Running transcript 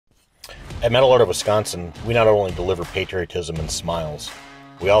At Metal Art of Wisconsin, we not only deliver patriotism and smiles,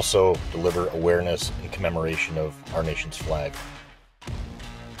 we also deliver awareness and commemoration of our nation's flag.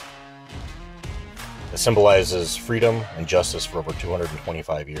 It symbolizes freedom and justice for over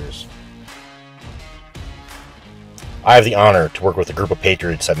 225 years. I have the honor to work with a group of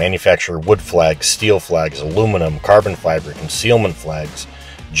patriots that manufacture wood flags, steel flags, aluminum, carbon fiber, concealment flags,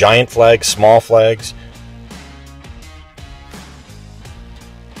 giant flags, small flags,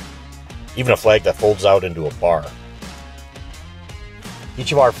 even a flag that folds out into a bar.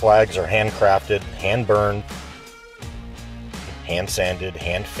 Each of our flags are handcrafted, hand-burned, hand-sanded,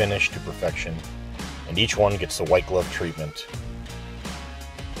 hand-finished to perfection, and each one gets the white glove treatment.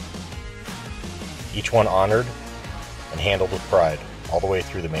 Each one honored and handled with pride all the way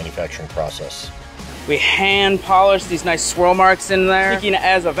through the manufacturing process. We hand polish these nice swirl marks in there. Speaking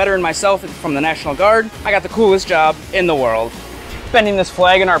as a veteran myself from the National Guard, I got the coolest job in the world. Bending this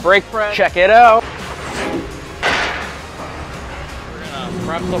flag in our brake press. Check it out. We're gonna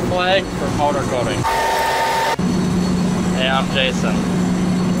prep the flag for powder coating. Hey, I'm Jason.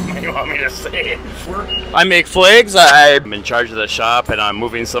 What do you want me to say? I make flags. I'm in charge of the shop and I'm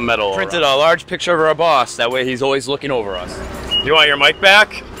moving some metal. Printed a large picture of our boss. That way he's always looking over us. You want your mic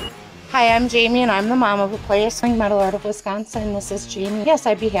back? Hi, I'm Jamie and I'm the mom of a place like Metal Art of Wisconsin. This is Jamie. Yes,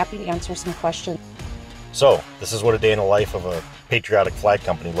 I'd be happy to answer some questions. So, this is what a day in the life of a patriotic flag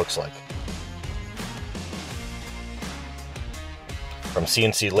company looks like. From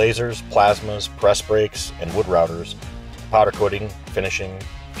CNC lasers, plasmas, press brakes, and wood routers, powder coating, finishing,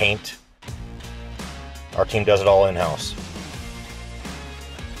 paint, our team does it all in-house.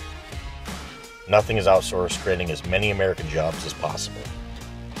 Nothing is outsourced, creating as many American jobs as possible.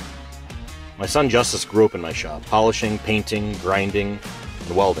 My son Justice grew up in my shop, polishing, painting, grinding,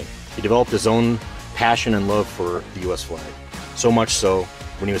 and welding. He developed his own passion and love for the U.S. flag. So much so,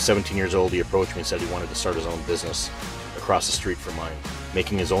 when he was 17 years old, he approached me and said he wanted to start his own business across the street from mine,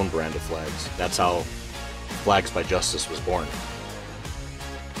 making his own brand of flags. That's how Flags by Justice was born.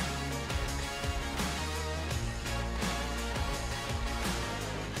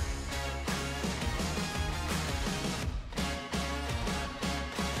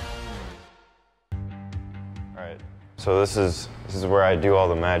 All right, so this is where I do all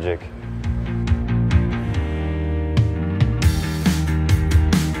the magic.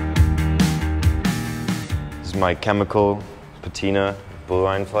 This is my chemical patina blue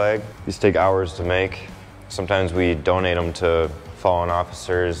line flag. These take hours to make. Sometimes we donate them to fallen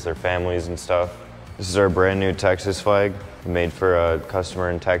officers, their families and stuff. This is our brand new Texas flag, made for a customer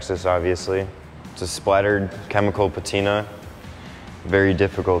in Texas, obviously. It's a splattered chemical patina. Very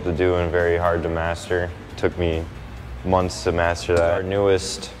difficult to do and very hard to master. It took me months to master that. Our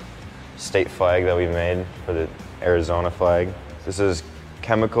newest state flag that we made for the Arizona flag. This is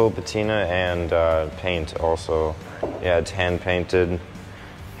chemical patina and paint also. Yeah, it's hand painted,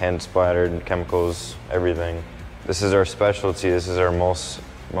 hand splattered, chemicals, everything. This is our specialty. This is our most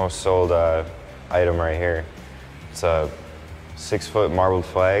sold item right here. It's a 6-foot marbled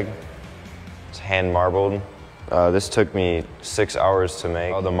flag. It's hand marbled. This took me 6 hours to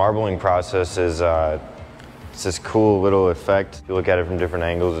make. The marbling process is it's this cool little effect. You look at it from different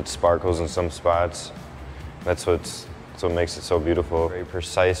angles, it sparkles in some spots. That's what makes it so beautiful. Very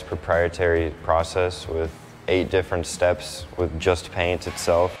precise, proprietary process with 8 different steps with just paint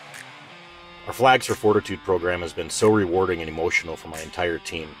itself. Our Flags for Fortitude program has been so rewarding and emotional for my entire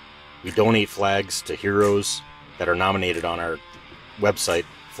team. We donate flags to heroes that are nominated on our website,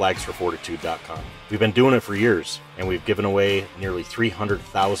 flagsforfortitude.com. We've been doing it for years, and we've given away nearly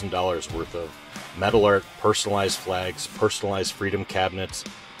 $300,000 worth of metal art, personalized flags, personalized freedom cabinets,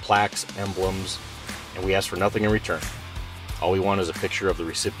 plaques, emblems, and we ask for nothing in return. All we want is a picture of the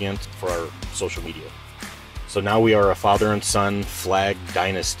recipient for our social media. So now we are a father and son flag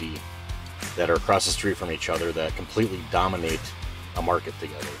dynasty that are across the street from each other that completely dominate a market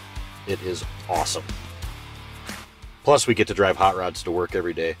together. It is awesome. Plus, we get to drive hot rods to work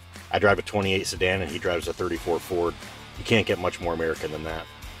every day. I drive a 28 sedan and he drives a 34 Ford. You can't get much more American than that.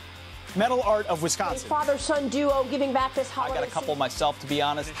 Metal Art of Wisconsin. Father-son duo giving back this holiday. I got a couple myself, to be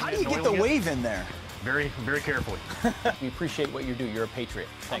honest. How do you get the wave in there? Very, very carefully. We appreciate what you do. You're a patriot.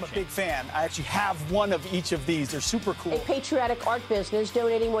 Thanks, I'm a big fan. I actually have one of each of these. They're super cool. A patriotic art business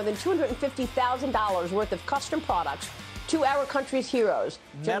donating more than $250,000 worth of custom products to our country's heroes.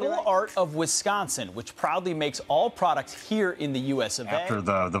 Metal Art of Wisconsin, which proudly makes all products here in the U.S. of A. After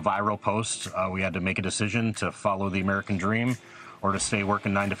the viral post, we had to make a decision to follow the American dream or to stay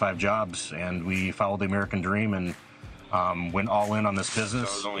working 9-to-5 jobs, and we followed the American dream, and went all in on this business.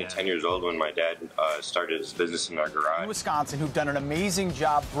 So I was only 10 years old when my dad started his business in our garage. In Wisconsin, who've done an amazing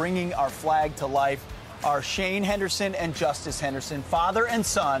job bringing our flag to life, are Shane Henderson and Justice Henderson, father and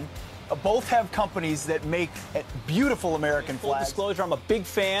son. Both have companies that make beautiful American flags. Full disclosure, I'm a big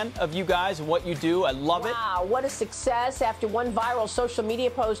fan of you guys and what you do. I love it. Wow, what a success. After one viral social media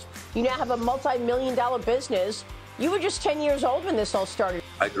post, you now have a multi-million-dollar business. You were just 10 years old when this all started.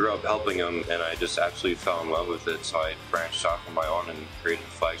 I grew up helping him, and I just absolutely fell in love with it, so I branched off on my own and created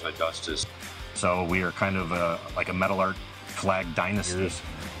Flags by Justice. So we are kind of like a metal art flag dynasty.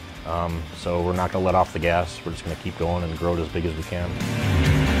 So we're not going to let off the gas. We're just going to keep going and grow it as big as we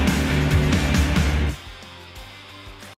can.